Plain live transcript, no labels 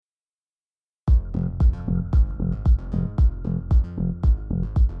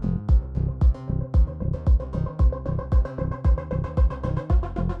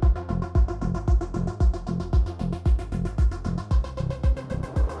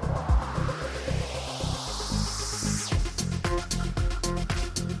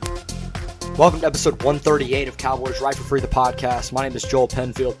Welcome to episode 138 of Cowboys Right for Free, the podcast. My name is Joel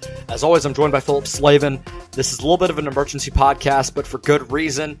Penfield. As always, I'm joined by Philip Slavin. This is a little bit of an emergency podcast, but for good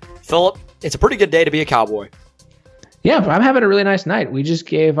reason. Philip, it's a pretty good day to be a Cowboy. Yeah, but I'm having a really nice night. We just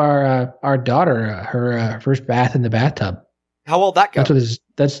gave our daughter her first bath in the bathtub. How will that go? This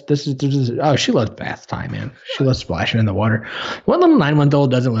is. Oh, she loves bath time, man. She loves splashing in the water. What little 9-month-old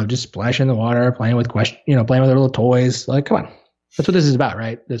doesn't love just splashing in the water, playing with playing with her little toys? Like, come on. That's what this is about,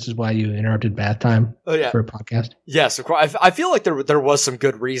 right? This is why you interrupted bath time for a podcast. Yes, of course. I feel like there was some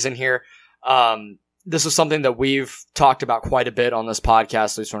good reason here. This is something that we've talked about quite a bit on this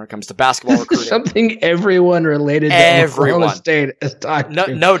podcast, at least when it comes to basketball recruiting. Something everyone related to Oklahoma State has talked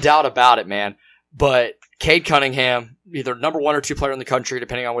to. No doubt about it, man. But Cade Cunningham, either number 1 or 2 player in the country,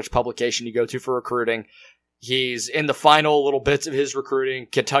 depending on which publication you go to for recruiting. He's in the final little bits of his recruiting,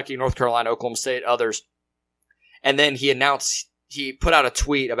 Kentucky, North Carolina, Oklahoma State, others. And then he put out a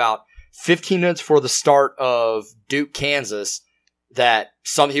tweet about 15 minutes before the start of Duke, Kansas, that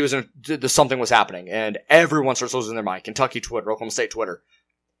something was happening, and everyone starts losing their mind. Kentucky Twitter, Oklahoma State Twitter.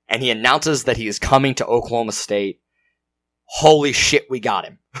 And he announces that he is coming to Oklahoma State. Holy shit, we got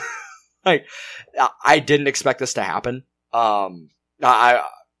him. Like, I didn't expect this to happen. I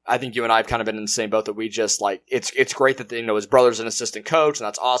think you and I have kind of been in the same boat that we just like, it's great that, his brother's an assistant coach, and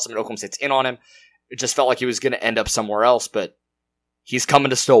that's awesome, and Oklahoma State's in on him. It just felt like he was going to end up somewhere else, but he's coming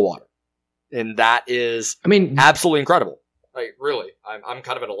to Stillwater. And that is, absolutely incredible. Like, really, I'm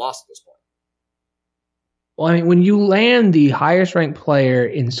kind of at a loss at this point. Well, when you land the highest ranked player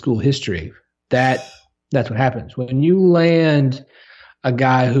in school history, that's what happens. When you land a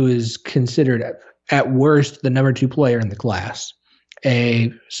guy who is considered at worst the number 2 player in the class,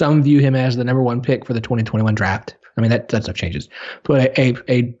 some view him as the number 1 pick for the 2021 draft. That stuff changes. But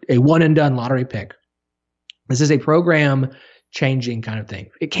a one and done lottery pick. This is a program changing kind of thing.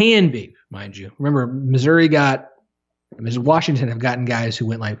 It can be, mind you. Remember, Washington have gotten guys who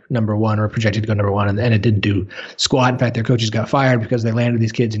went like number 1 or projected to go number 1, and it didn't do squat. In fact, their coaches got fired because they landed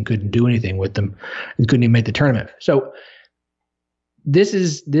these kids and couldn't do anything with them and couldn't even make the tournament. So this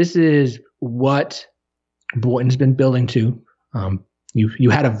is what Boynton's been building to. You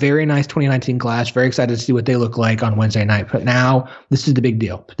had a very nice 2019 class. Very excited to see what they look like on Wednesday night. But now this is the big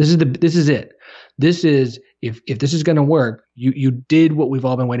deal. This is it. This is if this is going to work. You did what we've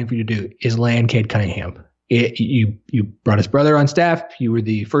all been waiting for you to do: is land Cade Cunningham. You brought his brother on staff. You were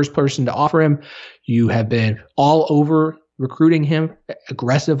the first person to offer him. You have been all over recruiting him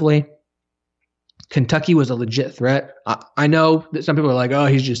aggressively. Kentucky was a legit threat. I know that some people are like, "Oh,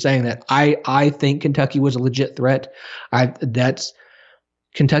 he's just saying that." I think Kentucky was a legit threat.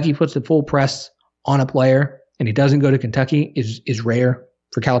 Kentucky puts the full press on a player, and he doesn't go to Kentucky is rare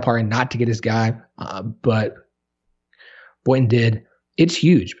for Calipari not to get his guy. But Boynton did. It's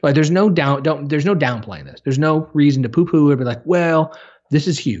huge. Like, there's no downplaying this. There's no reason to poo-poo it. Be like, well, this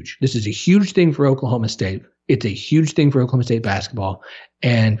is huge. This is a huge thing for Oklahoma State. It's a huge thing for Oklahoma State basketball,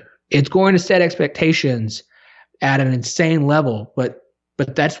 and it's going to set expectations at an insane level. But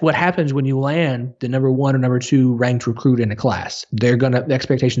that's what happens when you land the number 1 or number 2 ranked recruit in a class. The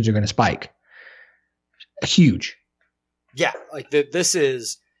expectations are gonna spike. Huge. Yeah, this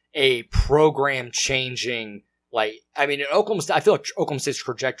is a program changing. In Oklahoma State, I feel like Oklahoma State's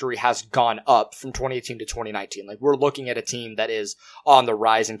trajectory has gone up from 2018 to 2019. Like, we're looking at a team that is on the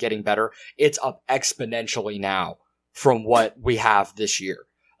rise and getting better. It's up exponentially now from what we have this year.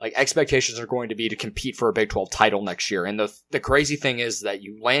 Like, expectations are going to be to compete for a Big 12 title next year. And the crazy thing is that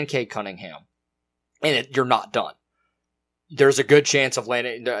you land Cade Cunningham, and you're not done. There's a good chance of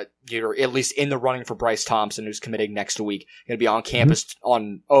landing, you're at least in the running for Bryce Thompson, who's committing next week. Going to be on campus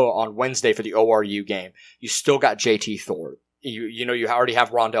on Wednesday for the ORU game. You still got JT Thor. You already have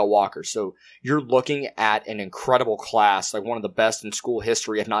Rondell Walker. So you're looking at an incredible class, like one of the best in school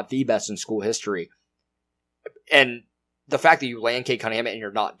history, if not the best in school history. And the fact that you land Cade Cunningham and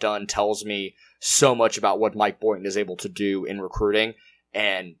you're not done tells me so much about what Mike Boynton is able to do in recruiting.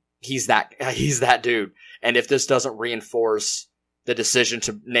 And he's that dude. And if this doesn't reinforce the decision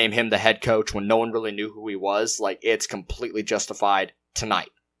to name him the head coach when no one really knew who he was, it's completely justified tonight.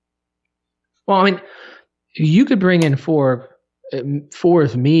 Well, you could bring in four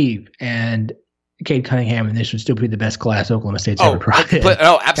of me and Cade Cunningham, and this would still be the best class Oklahoma State's ever brought in.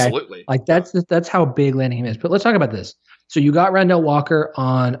 Absolutely. Okay? That's how big landing him is. But let's talk about this. So you got Rondell Walker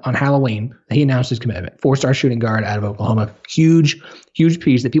on Halloween. He announced his commitment. 4-star shooting guard out of Oklahoma. Huge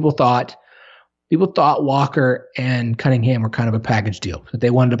piece that people thought Walker and Cunningham were kind of a package deal, that they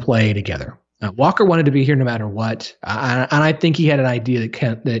wanted to play together. Walker wanted to be here no matter what, and I think he had an idea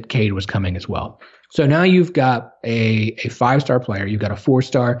that Cade was coming as well. So now you've got a 5-star player, you've got a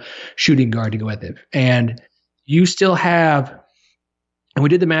 4-star shooting guard to go with it. And you still have, and we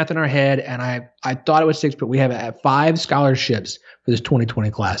did the math in our head, and I thought it was 6, but we have 5 scholarships for this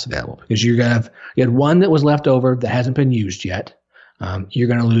 2020 class available, because you had one that was left over that hasn't been used yet. You're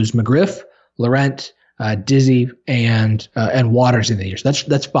going to lose McGriff, Laurent, Dizzy, and Waters in the year. So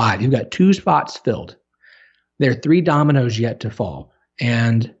that's 5. You've got 2 spots filled. There are 3 dominoes yet to fall.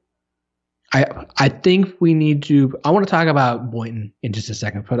 And I think we need to, I want to talk about Boynton in just a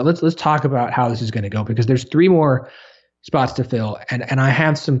second, but let's talk about how this is going to go, because there's 3 more spots to fill, and I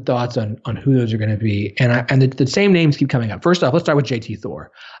have some thoughts on who those are going to be, and the same names keep coming up. First off, let's start with JT Thor.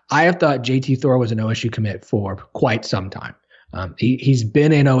 I have thought JT Thor was an OSU commit for quite some time. He's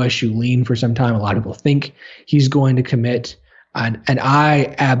been an OSU lean for some time. A lot of people think he's going to commit, and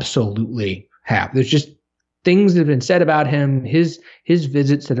I absolutely have. There's just things that have been said about him, his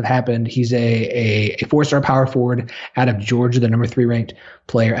visits that have happened. He's a 4-star power forward out of Georgia, the number 3 ranked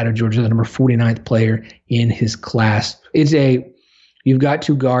player out of Georgia, the number 49th player in his class. You've got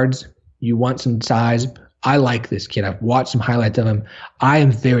 2 guards. You want some size. I like this kid. I've watched some highlights of him. I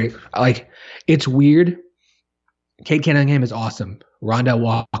am it's weird. Cade Cunningham is awesome. Rondell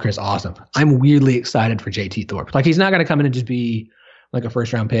Walker is awesome. I'm weirdly excited for JT Thorpe. He's not going to come in and just be like a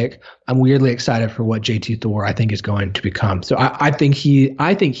first-round pick. I'm weirdly excited for what JT Thor I think is going to become. So I think he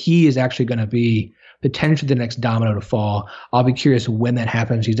is actually going to be potentially the next domino to fall. I'll be curious when that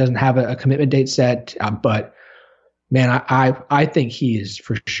happens. He doesn't have a commitment date set, but man, I think he is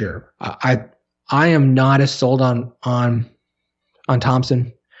for sure. I am not as sold on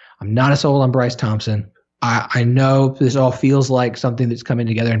Thompson. I'm not as sold on Bryce Thompson. I know this all feels like something that's coming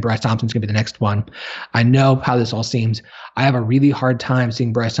together, and Bryce Thompson's going to be the next one. I know how this all seems. I have a really hard time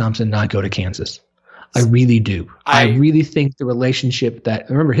seeing Bryce Thompson not go to Kansas. I really do. I really think the relationship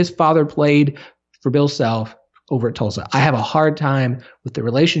remember, his father played for Bill Self over at Tulsa. I have a hard time with the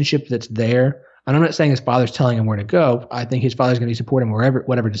relationship that's there. And I'm not saying his father's telling him where to go. I think his father's going to support him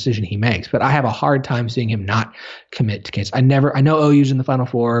whatever decision he makes. But I have a hard time seeing him not commit to Kansas. I know OU's in the Final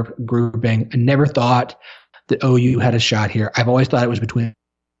Four grouping. I never thought that OU had a shot here. I've always thought it was between.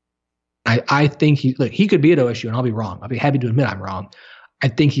 I think he could be at OSU, and I'll be wrong. I'll be happy to admit I'm wrong. I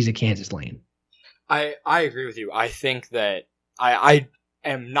think he's a Kansas lane. I agree with you. I think that I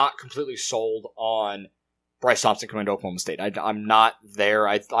am not completely sold on Bryce Thompson coming to Oklahoma State. I'm not there.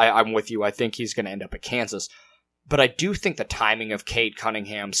 I'm with you. I think he's going to end up at Kansas. But I do think the timing of Cade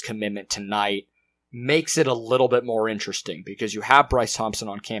Cunningham's commitment tonight makes it a little bit more interesting, because you have Bryce Thompson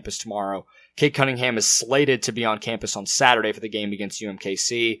on campus tomorrow. Cade Cunningham is slated to be on campus on Saturday for the game against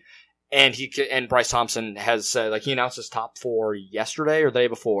UMKC. And Bryce Thompson has he announced his top 4 yesterday or the day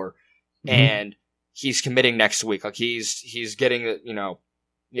before, and he's committing next week. He's getting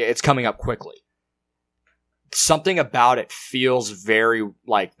it's coming up quickly. Something about it feels very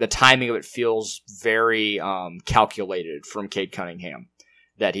the timing of it feels very calculated from Cade Cunningham,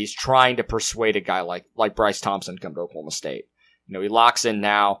 that he's trying to persuade a guy like Bryce Thompson to come to Oklahoma State. He locks in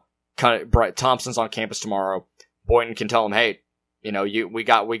now. Thompson's on campus tomorrow. Boynton can tell him, hey, we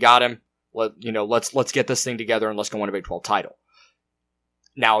got him. Let's get this thing together and let's go win a Big 12 title.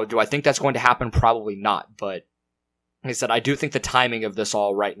 Now, do I think that's going to happen? Probably not. But like I said, I do think the timing of this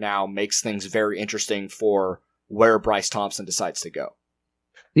all right now makes things very interesting for where Bryce Thompson decides to go.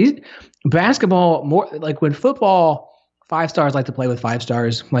 These basketball, more like when football, 5-stars like to play with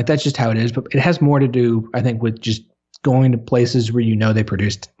 5-stars. That's just how it is. But it has more to do, I think, with just going to places where they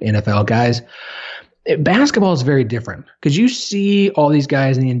produced NFL guys. Basketball is very different, because you see all these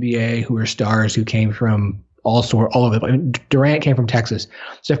guys in the NBA who are stars who came from all over the place. Durant came from Texas.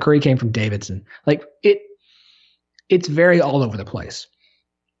 Steph Curry came from Davidson. It's very all over the place.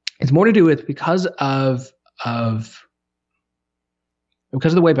 It's more to do with because of the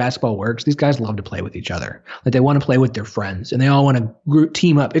way basketball works. These guys love to play with each other. They want to play with their friends, and they all want to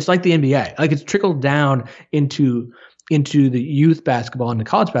team up. It's like the NBA. It's trickled down into the youth basketball and the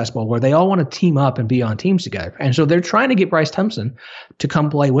college basketball, where they all want to team up and be on teams together. And so they're trying to get Bryce Thompson to come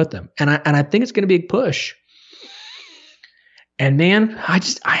play with them. And I think it's going to be a push. And man,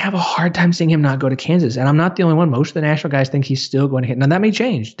 I have a hard time seeing him not go to Kansas. And I'm not the only one. Most of the national guys think he's still going to hit. Now that may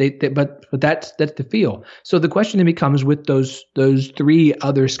change, but that's the feel. So the question then becomes, with those 3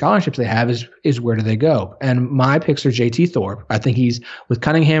 other scholarships they have, is where do they go? And my picks are JT Thorpe. I think he's, with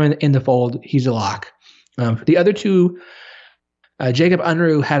Cunningham in the fold, he's a lock. The other 2, Jacob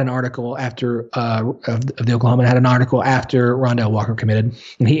Unruh had an article after of the Oklahoma had an article after Rondell Walker committed,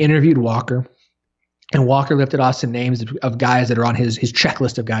 and he interviewed Walker. And Walker lifted off some names of guys that are on his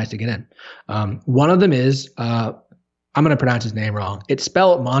checklist of guys to get in. One of them is, I'm going to pronounce his name wrong. It's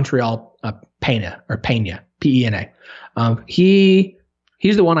spelled Montreal Pena, Pena.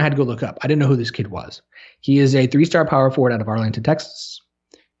 He's the one I had to go look up. I didn't know who this kid was. He is a 3-star power forward out of Arlington, Texas.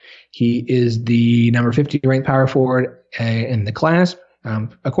 He is the number 50 ranked power forward in the class.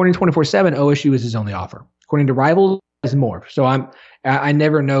 According to 24/7, OSU is his only offer. According to Rivals, it's more. So I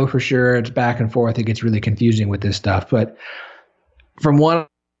never know for sure. It's back and forth. It gets really confusing with this stuff. But from what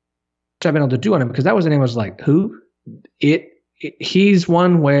I've been able to do on him, because that was the name I was like, who? He's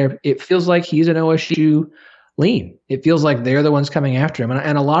one where it feels like he's an OSU lean. It feels like they're the ones coming after him.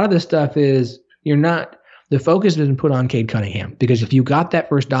 And a lot of this stuff is the focus isn't put on Cade Cunningham, because if you got that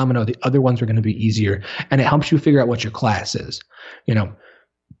first domino, the other ones are going to be easier, and it helps you figure out what your class is.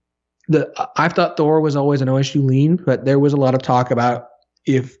 I thought Thor was always an OSU lean, but there was a lot of talk about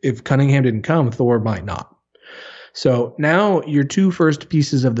if Cunningham didn't come, Thor might not. So now your two first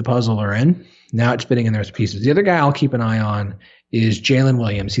pieces of the puzzle are in. Now it's fitting in those pieces. The other guy I'll keep an eye on is Jalen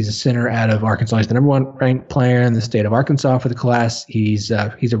Williams. He's a center out of Arkansas. He's the number 1 ranked player in the state of Arkansas for the class. He's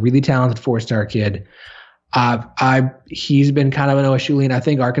a really talented 4-star kid. He's been kind of an OSU lean. I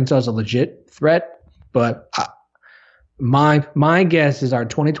think Arkansas is a legit threat, but my guess is our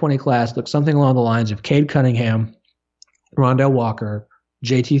 2020 class looks something along the lines of Cade Cunningham, Rondell Walker,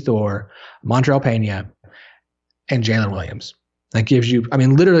 JT Thor, Montrell Pena, and Jalen Williams. That gives you,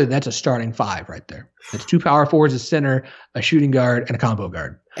 literally that's a starting 5 right there. It's 2 power forwards, a center, a shooting guard, and a combo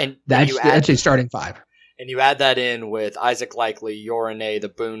guard. And that's a starting 5. And you add that in with Isaac Likely, Yorane, the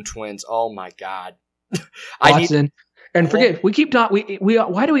Boone twins. Oh my God. Watson. We keep talking.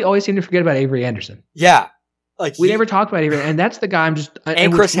 Why do we always seem to forget about Avery Anderson? Yeah. We never talked about Avery, and that's the guy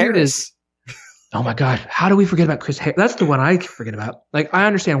and Chris Harris. Oh my God. How do we forget about Chris Harris? That's the one I forget about. I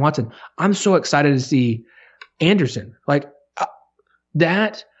understand Watson. I'm so excited to see Anderson. I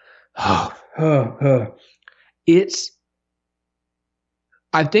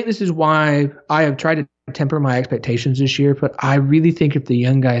think this is why I have tried to temper my expectations this year, but I really think if the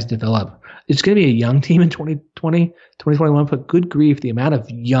young guys develop, it's going to be a young team in 2020, 2021, but good grief, the amount of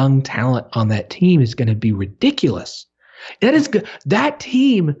young talent on that team is going to be ridiculous. That is good. That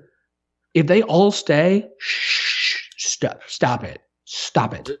team, if they all stay, stop it.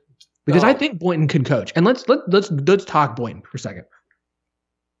 Because I think Boynton could coach. And let's talk Boynton for a second.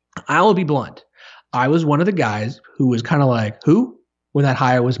 I will be blunt. I was one of the guys who was kind of like, who? When that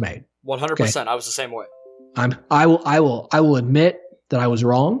hire was made. 100%. Okay. I was the same way. I will admit that I was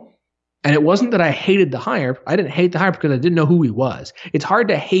wrong. And it wasn't that I hated the hire. I didn't hate the hire because I didn't know who he was. It's hard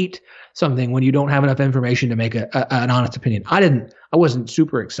to hate something when you don't have enough information to make an honest opinion. I wasn't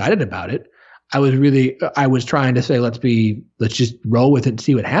super excited about it. I was trying to say, let's just roll with it and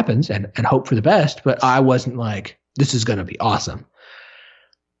see what happens and hope for the best. But I wasn't like, this is going to be awesome.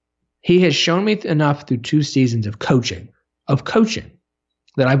 He has shown me enough through 2 seasons of coaching,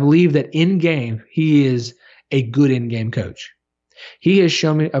 that I believe that in game, he is a good in-game coach. He has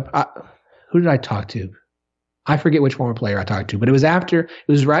shown me, who did I talk to? I forget which former player I talked to, but it was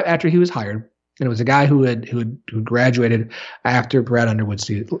right after he was hired. And it was a guy who graduated after Brad Underwood's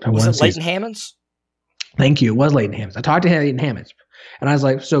season. Was it Leighton Hammonds? Thank you. It was Leighton Hammonds. I talked to Leighton Hammonds, and I was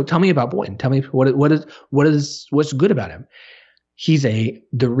like, so tell me about Boynton. Tell me what's good about him.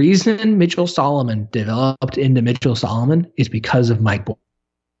 The reason Mitchell Solomon developed into Mitchell Solomon is because of Mike Boynton.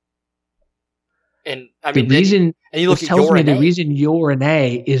 And the reason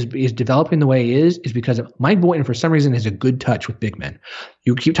Yorane is developing the way he is because of Mike Boynton. For some reason, has a good touch with big men.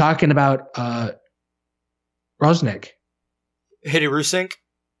 You keep talking about Rosnick, Hidi Rusink.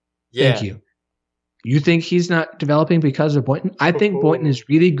 Yeah. Thank you. You think he's not developing because of Boynton? I think Boynton is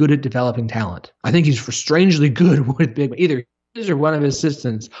really good at developing talent. I think he's strangely good with big men. Either he or one of his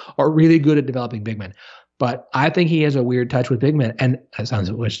assistants are really good at developing big men. But I think he has a weird touch with big men, and that sounds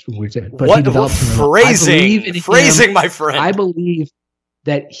a weird statement. But he develops phrasing, my friend. I believe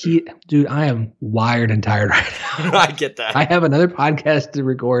that I am wired and tired right now. I get that. I have another podcast to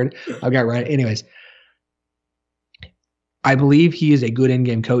record. I've got right. Anyways, I believe he is a good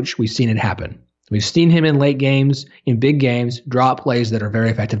in-game coach. We've seen it happen. We've seen him in late games, in big games, draw up plays that are very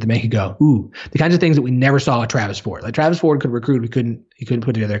effective to make you go, ooh, the kinds of things that we never saw with Travis Ford. Like Travis Ford could recruit, he couldn't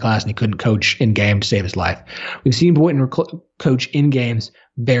put together a class, and he couldn't coach in game to save his life. We've seen Boynton coach in games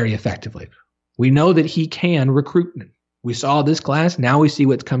very effectively. We know that he can recruit. We saw this class. Now we see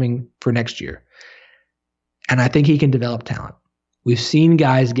what's coming for next year. And I think he can develop talent. We've seen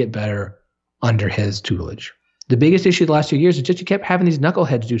guys get better under his tutelage. The biggest issue the last 2 years is just you kept having these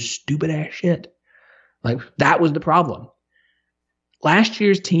knuckleheads do stupid ass shit. Like that was the problem. Last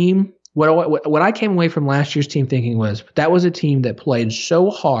year's team, what I came away from last year's team thinking was that was a team that played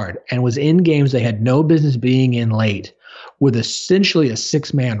so hard and was in games they had no business being in late, with essentially a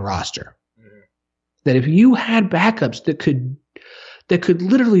 6-man roster. That if you had backups that could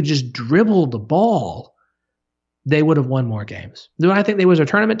literally just dribble the ball, they would have won more games. Do I think they was a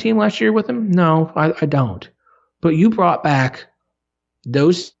tournament team last year with them? No, I don't. But you brought back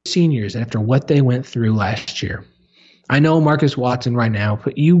those seniors after what they went through last year. I know Marcus Watson right now,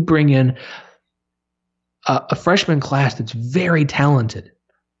 but you bring in a freshman class that's very talented.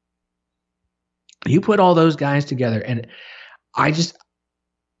 You put all those guys together, and I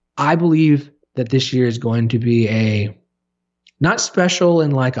believe that this year is going to be a not special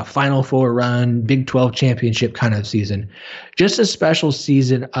in like a Final Four run, Big 12 championship kind of season, just a special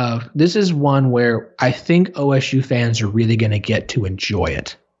season of this is one where I think OSU fans are really going to get to enjoy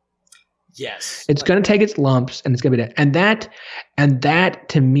it. Yes. It's going to take its lumps, and it's going to be that. And that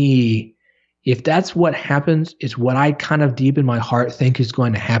to me, if that's what happens, is what I kind of deep in my heart think is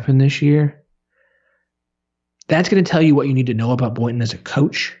going to happen this year. That's going to tell you what you need to know about Boynton as a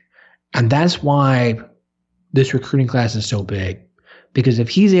coach. And that's why this recruiting class is so big. Because if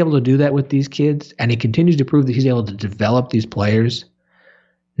he's able to do that with these kids, and he continues to prove that he's able to develop these players,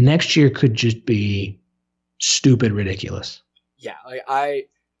 next year could just be stupid ridiculous. Yeah, I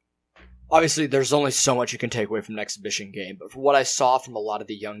obviously there's only so much you can take away from an exhibition game, but from what I saw from a lot of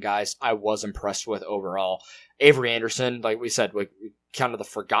the young guys, I was impressed with overall. Avery Anderson, like we said, kind of the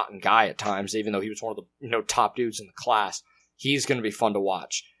forgotten guy at times, even though he was one of the top dudes in the class. He's going to be fun to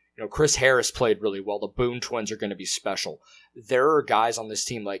watch. Chris Harris played really well. The Boone twins are going to be special. There are guys on this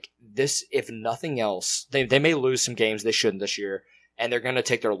team like this, if nothing else, they may lose some games they shouldn't this year, and they're going to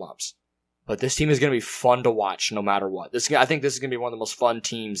take their lumps. But this team is going to be fun to watch no matter what. I think this is going to be one of the most fun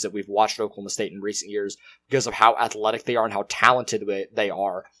teams that we've watched at Oklahoma State in recent years because of how athletic they are and how talented they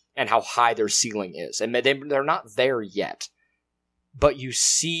are and how high their ceiling is. And they're not there yet. But you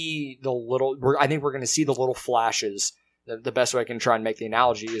see I think we're going to see the little flashes. The best way I can try and make the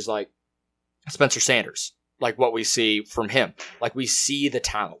analogy is like Spencer Sanders, like what we see from him. Like we see the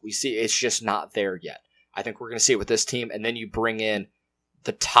talent. We see it's just not there yet. I think we're going to see it with this team. And then you bring in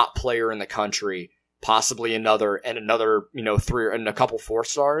the top player in the country, possibly another, three and a couple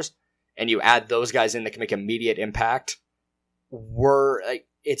 4-stars, and you add those guys in that can make immediate impact.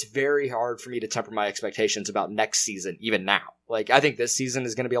 It's very hard for me to temper my expectations about next season, even now. I think this season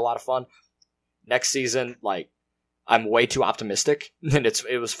is going to be a lot of fun. Next season, I'm way too optimistic. And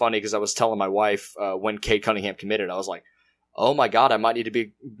it was funny because I was telling my wife when Cade Cunningham committed, I was like, oh my God, I might need to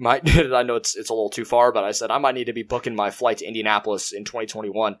be, I know it's a little too far, but I said, I might need to be booking my flight to Indianapolis in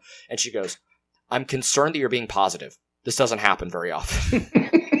 2021. And she goes, I'm concerned that you're being positive. This doesn't happen very often.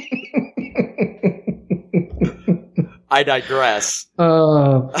 I digress.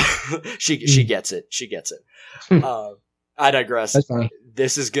 She gets it. She gets it. I digress. That's fine.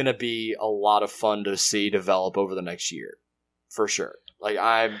 This is going to be a lot of fun to see develop over the next year, for sure.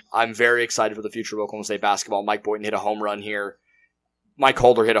 I'm very excited for the future of Oklahoma State basketball. Mike Boynton hit a home run here. Mike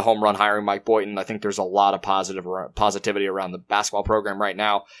Holder hit a home run hiring Mike Boynton. I think there's a lot of positivity around the basketball program right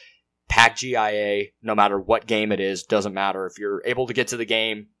now. Pack GIA, no matter what game it is, doesn't matter. If you're able to get to the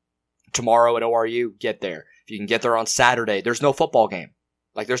game tomorrow at ORU, get there. If you can get there on Saturday, there's no football game.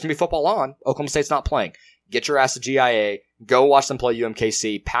 There's going to be football on. Oklahoma State's not playing. Get your ass to GIA. Go watch them play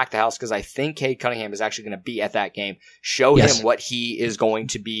UMKC. Pack the house because I think Cade Cunningham is actually going to be at that game. Show him what he is going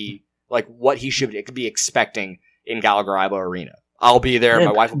to be, what he should be expecting in Gallagher-Iba Arena. I'll be there. Man,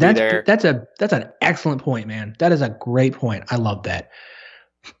 my wife will be there. That's an excellent point, man. That is a great point. I love that.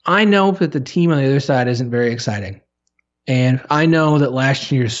 I know that the team on the other side isn't very exciting. And I know that last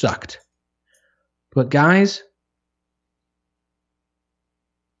year sucked. But guys,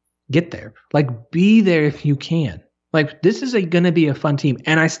 get there. Be there if you can. This is going to be a fun team.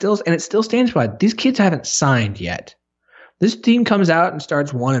 And it still stands by. These kids haven't signed yet. This team comes out and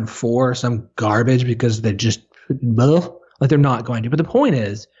starts 1-4 or some garbage because they're just, they're not going to. But the point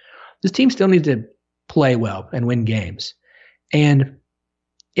is, this team still needs to play well and win games. And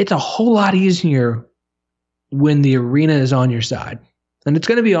it's a whole lot easier when the arena is on your side. And it's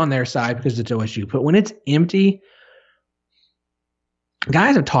going to be on their side because it's OSU. But when it's empty,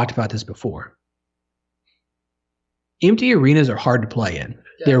 guys have talked about this before. Empty arenas are hard to play in.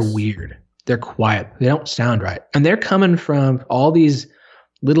 Yes. They're weird. They're quiet. They don't sound right. And they're coming from all these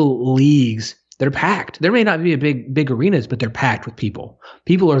little leagues that are packed. There may not be a big arenas, but they're packed with people.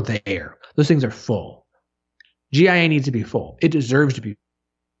 People are there. Those things are full. GIA needs to be full. It deserves to be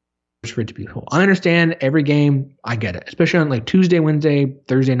for it to be full. I understand every game. I get it. Especially on Tuesday, Wednesday,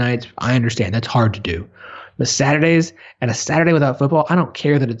 Thursday nights. I understand. That's hard to do. But Saturdays, and a Saturday without football, I don't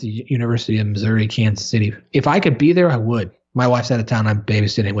care that it's the University of Missouri, Kansas City. If I could be there, I would. My wife's out of town. I'm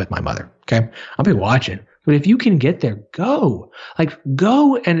babysitting with my mother. Okay? I'll be watching. But if you can get there, go. Like,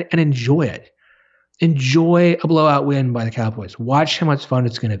 go and enjoy it. Enjoy a blowout win by the Cowboys. Watch how much fun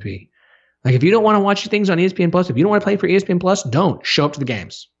it's going to be. Like, if you don't want to watch things on ESPN Plus, if you don't want to play for ESPN Plus, don't show up to the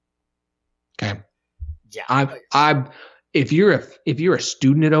games. Okay. Yeah. If you're a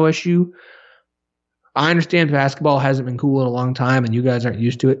student at OSU, I understand basketball hasn't been cool in a long time and you guys aren't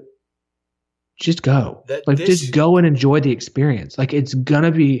used to it. Just go. Just go and enjoy the experience. Like, it's going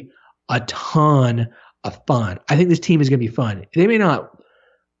to be a ton of fun. I think this team is going to be fun.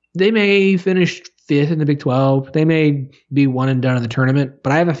 They may finish 5th in the Big 12. They may be one and done in the tournament,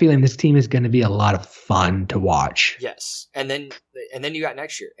 but I have a feeling this team is going to be a lot of fun to watch. Yes. And then you got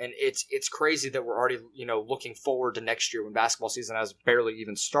next year. And it's crazy that we're already, looking forward to next year when basketball season has barely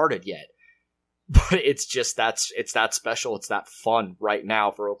even started yet. But it's just it's that special. It's that fun right now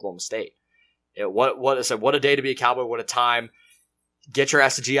for Oklahoma State. What a day to be a Cowboy. What a time. Get your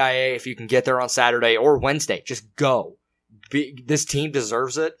ass to GIA if you can get there on Saturday or Wednesday. Just go. This team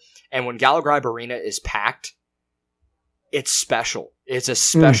deserves it. And when Gallagher Arena is packed, it's special. It's a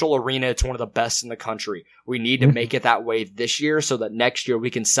special arena. It's one of the best in the country. We need to make it that way this year so that next year we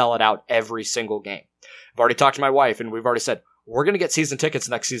can sell it out every single game. I've already talked to my wife, and we've already said, we're going to get season tickets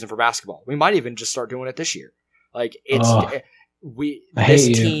next season for basketball. We might even just start doing it this year. Like, this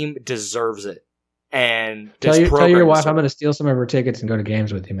team deserves it. And tell your wife I'm going to steal some of her tickets and go to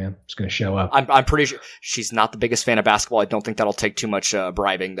games with you, man. I'm just going to show up. I'm pretty sure she's not the biggest fan of basketball. I don't think that'll take too much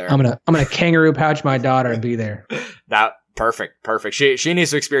bribing there. I'm gonna kangaroo pouch my daughter and be there. Perfect. She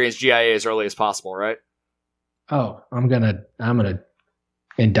needs to experience GIA as early as possible, right? Oh, I'm gonna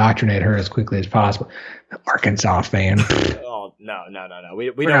indoctrinate her as quickly as possible. Arkansas fan. Oh no.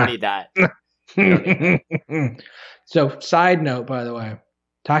 We don't need that. So, side note, by the way,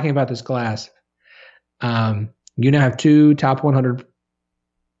 talking about this class. You now have 2 top 100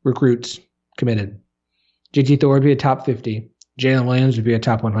 recruits committed. JT Thor would be a top 50. Jalen Williams would be a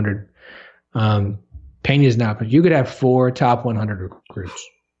top 100. Pena's not, but you could have 4 top 100 recruits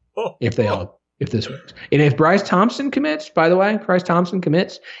if this works. And if Bryce Thompson commits, by the way, he's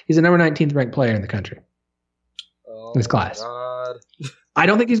the number 19th ranked player in the country. In this class. God. I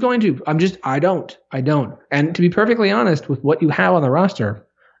don't think he's going to. I don't. And to be perfectly honest with what you have on the roster,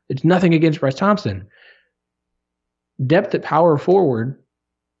 it's nothing against Bryce Thompson. Depth at power forward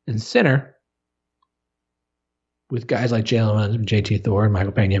and center with guys like Jalen Williams and JT Thor and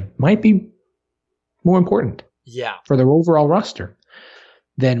Michael Pena might be more important for their overall roster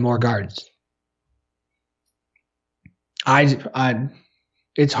than more guards.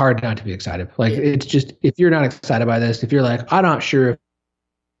 It's hard not to be excited. Like, it's just, if you're not excited by this, if you're like, I'm not sure.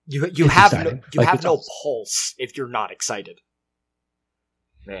 You have no pulse if you're not excited.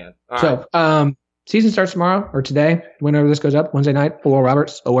 Man. All right. Season starts tomorrow or today, whenever this goes up, Wednesday night. Oral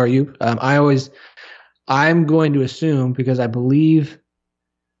Roberts, ORU. I'm going to assume, because I believe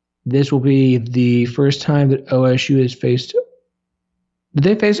this will be the first time that OSU has faced. Did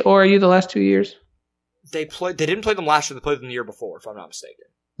they face ORU the last 2 years? They didn't play them last year. They played them the year before, if I'm not mistaken.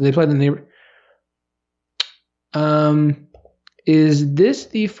 They played them the year. Is this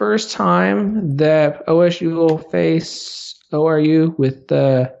the first time that OSU will face ORU with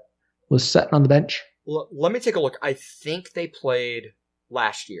Sutton on the bench? Let me take a look. I think they played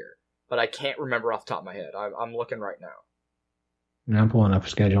last year, but I can't remember off the top of my head. I'm looking right now. And I'm pulling up a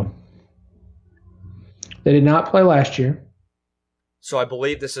schedule. They did not play last year. So I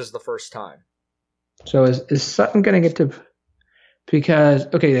believe this is the first time. So is Sutton going to get to... Because,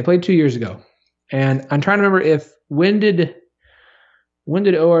 okay, they played 2 years ago. And I'm trying to remember when did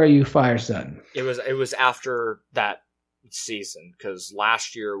ORU fire Sutton? It was after that season, because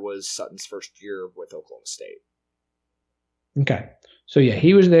last year was Sutton's first year with Oklahoma State. Okay. So, yeah,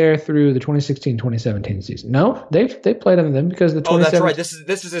 he was there through the 2016-2017 season. No, they played under them because the 2017... Oh, that's right.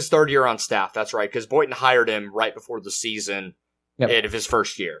 This is his third year on staff. That's right, because Boynton hired him right before the season of his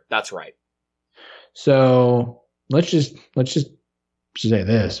first year. That's right. So, let's just say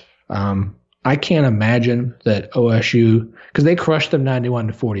this. I can't imagine that OSU, because they crushed them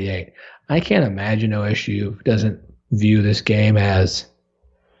 91-48. I can't imagine OSU doesn't view this game as,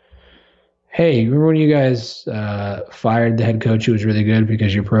 hey, remember when you guys fired the head coach who was really good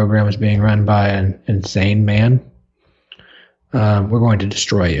because your program was being run by an insane man? We're going to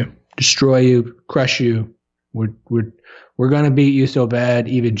destroy you, crush you. We're going to beat you so bad,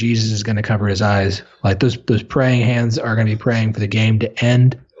 even Jesus is going to cover his eyes. Like, those praying hands are going to be praying for the game to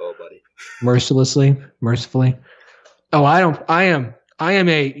end. Oh, buddy. Mercifully. Oh,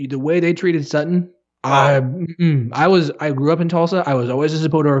 the way they treated Sutton. I grew up in Tulsa. I was always a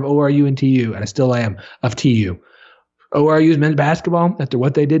supporter of ORU and TU, and I still am of TU. ORU's men's basketball, after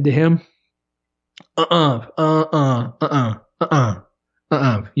what they did to him,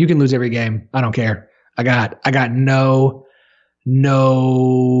 You can lose every game. I don't care. I got no. I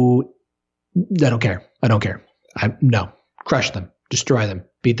don't care. No. Crush them. Destroy them.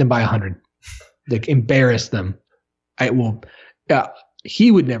 Beat them by 100. Like, embarrass them. I will.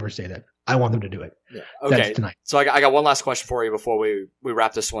 He would never say that. I want them to do it. Yeah. Okay. That's tonight. So I got one last question for you before we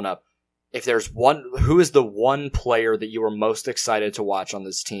wrap this one up. If there's one, who is the one player that you were most excited to watch on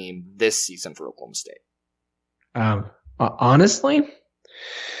this team this season for Oklahoma State? Honestly,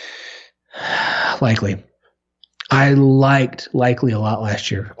 Likely. I liked Likely a lot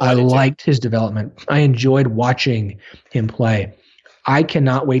last year. I liked his development. I enjoyed watching him play. I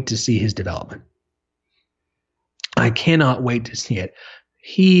cannot wait to see his development. I cannot wait to see it.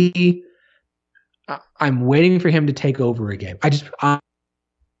 I'm waiting for him to take over a game. I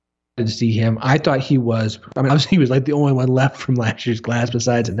to see him. I thought he was, obviously he was like the only one left from last year's class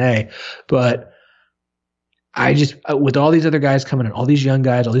besides Anae, but I just, with all these other guys coming in, all these young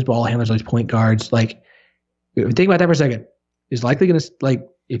guys, all these ball handlers, all these point guards, like, think about that for a second. Is Likely going to, like,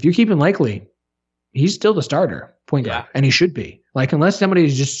 if you're keeping Likely, he's still the starter point guard, and he should be. Like, unless somebody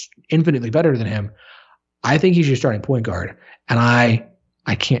is just infinitely better than him, I think he's your starting point guard. And I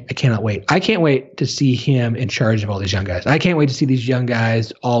cannot wait. I can't wait to see him in charge of all these young guys. I can't wait to see these young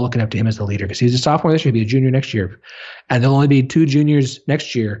guys all looking up to him as the leader, because he's a sophomore this year, he'll be a junior next year. And there'll only be 2 juniors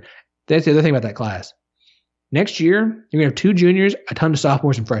next year. That's the other thing about that class. Next year, you're going to have 2 juniors, a ton of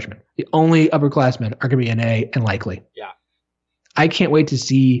sophomores and freshmen. The only upperclassmen are going to be Anae and Likely. Yeah. I can't wait to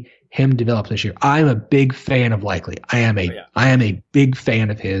see him develop this year. I'm a big fan of Likely. I am a big fan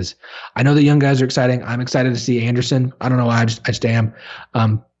of his. I know the young guys are exciting. I'm excited to see Anderson. I don't know why, I just am.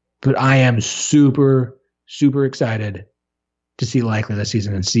 But I am super, super excited to see Likely this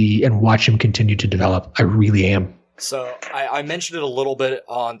season and watch him continue to develop. I really am. So I mentioned it a little bit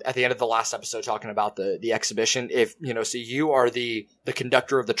at the end of the last episode, talking about the exhibition. If so you are the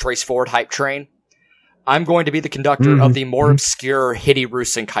conductor of the Trace Ford hype train. I'm going to be the conductor of the more obscure Hitty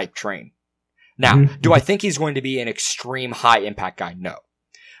Rusink hype train. Now, do I think he's going to be an extreme high impact guy? No.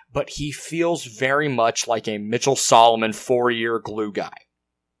 But he feels very much like a Mitchell Solomon 4-year glue guy.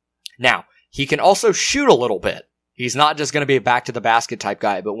 Now, he can also shoot a little bit. He's not just going to be a back to the basket type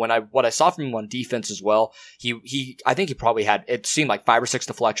guy, but what I saw from him on defense as well, I think he probably had, it seemed like 5 or 6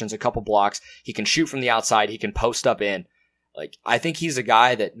 deflections, a couple blocks. He can shoot from the outside. He can post up in. Like, I think he's a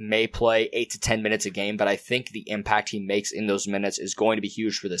guy that may play 8 to 10 minutes a game, but I think the impact he makes in those minutes is going to be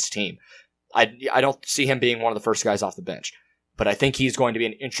huge for this team. I don't see him being one of the first guys off the bench, but I think he's going to be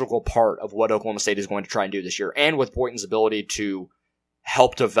an integral part of what Oklahoma State is going to try and do this year. And with Boynton's ability to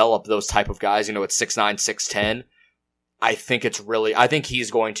help develop those type of guys, at 6'9", 6'10", I think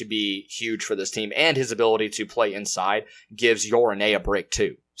he's going to be huge for this team, and his ability to play inside gives Anae a break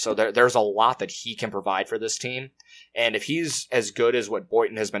too. So there's a lot that he can provide for this team. And if he's as good as what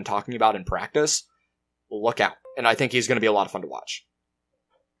Boynton has been talking about in practice, look out. And I think he's going to be a lot of fun to watch.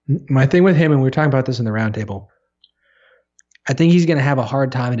 My thing with him, and we were talking about this in the roundtable, I think he's going to have a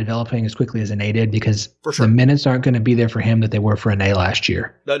hard time in developing as quickly as Anae did, because the minutes aren't going to be there for him that they were for Anae last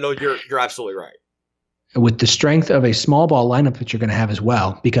year. No, you're absolutely right. With the strength of a small ball lineup that you're going to have as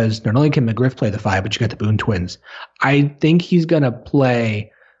well, because not only can McGriff play the 5, but you got the Boone twins. I think he's going to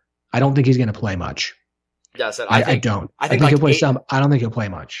play. I don't think he's going to play much. Yeah, I don't. I think he'll play some. I don't think he'll play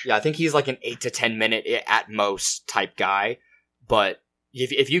much. Yeah, I think he's like an 8 to 10 minute at most type guy. But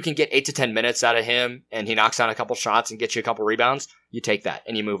if you can get 8 to 10 minutes out of him and he knocks down a couple shots and gets you a couple rebounds, you take that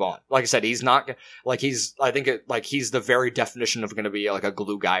and you move on. Like I said, he's not like he's the very definition of going to be like a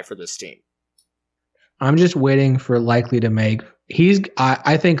glue guy for this team. I'm just waiting for Likely to make.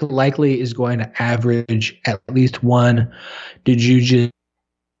 I think Likely is going to average at least 1 DeJuju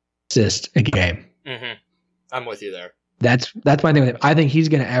assist a game. Mm-hmm. I'm with you there. That's my thing with him. I think he's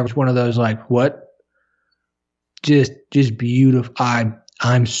going to average one of those, like, what? Just beautiful.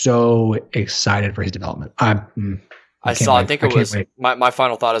 I'm so excited for his development. My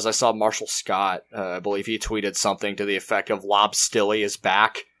final thought is I saw Marshall Scott. I believe he tweeted something to the effect of Lob Stilley is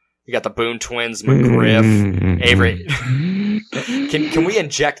back. You got the Boone twins, McGriff, Avery. Can we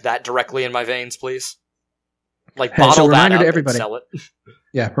inject that directly in my veins, please? Like, bottle that up and sell it.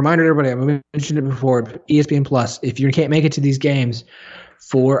 Yeah, reminder to everybody. I mentioned it before. ESPN Plus. If you can't make it to these games,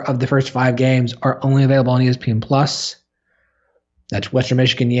 4 of the first 5 games are only available on ESPN Plus. That's Western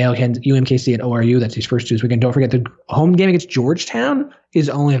Michigan, Yale, UMKC, and ORU. That's these first 2 this weekend. Don't forget the home game against Georgetown is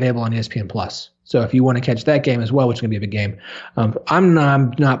only available on ESPN Plus. So if you want to catch that game as well, which is going to be a big game, I'm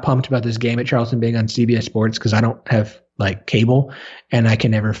not pumped about this game at Charleston being on CBS Sports because I don't have cable and I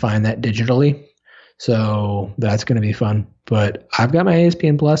can never find that digitally. So that's going to be fun. But I've got my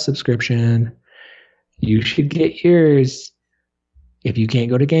ESPN Plus subscription, You should get yours. If you can't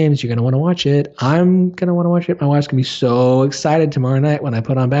go to games, you're going to want to watch it. I'm going to want to watch it. My wife's going to be so excited tomorrow night when I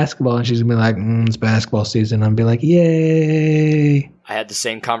put on basketball, and she's going to be like, it's basketball season. I'll be like, yay. I had the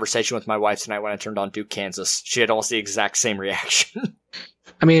same conversation with my wife tonight when I turned on Duke, Kansas. She had almost the exact same reaction.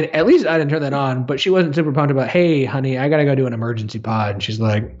 I mean, at least I didn't turn that on, but she wasn't super pumped about, hey, honey, I got to go do an emergency pod. And she's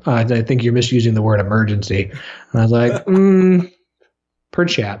like, I think you're misusing the word emergency. And I was like,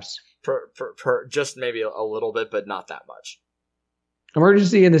 perhaps. Just maybe a little bit, but not that much.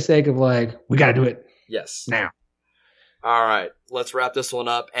 Emergency in the sake of like, we got to do it. Yes. Now. All right. Let's wrap this one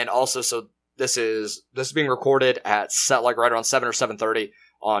up. And also, so this is being recorded at like right around 7 or 7:30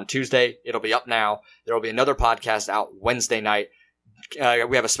 on Tuesday. It'll be up now. There will be another podcast out Wednesday night.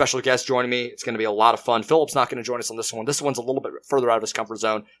 We have a special guest joining me. It's going to be a lot of fun. Philip's not going to join us on this one. This one's a little bit further out of his comfort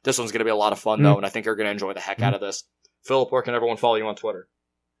zone. This one's going to be a lot of fun, though, and I think you're going to enjoy the heck out of this. Philip, where can everyone follow you on Twitter?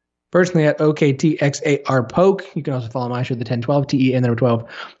 Personally at OKTXARPoke. You can also follow my show, the 1012, TE and the number 12,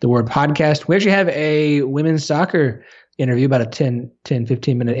 the word podcast. We actually have a women's soccer interview, about a 10,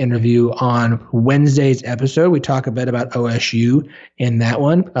 15 minute interview on Wednesday's episode. We talk a bit about OSU in that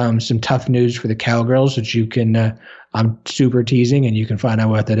one. Some tough news for the Cowgirls, which you can, I'm super teasing, and you can find out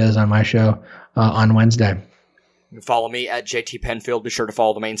what that is on my show on Wednesday. You can follow me at JT Penfield. Be sure to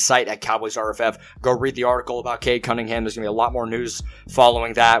follow the main site at Cowboys RFF. Go read the article about Cade Cunningham. There's going to be a lot more news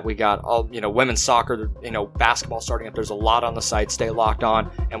following that. We got all, women's soccer, basketball starting up. There's a lot on the site. Stay locked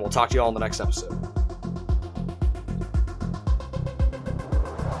on, and we'll talk to you all in the next episode.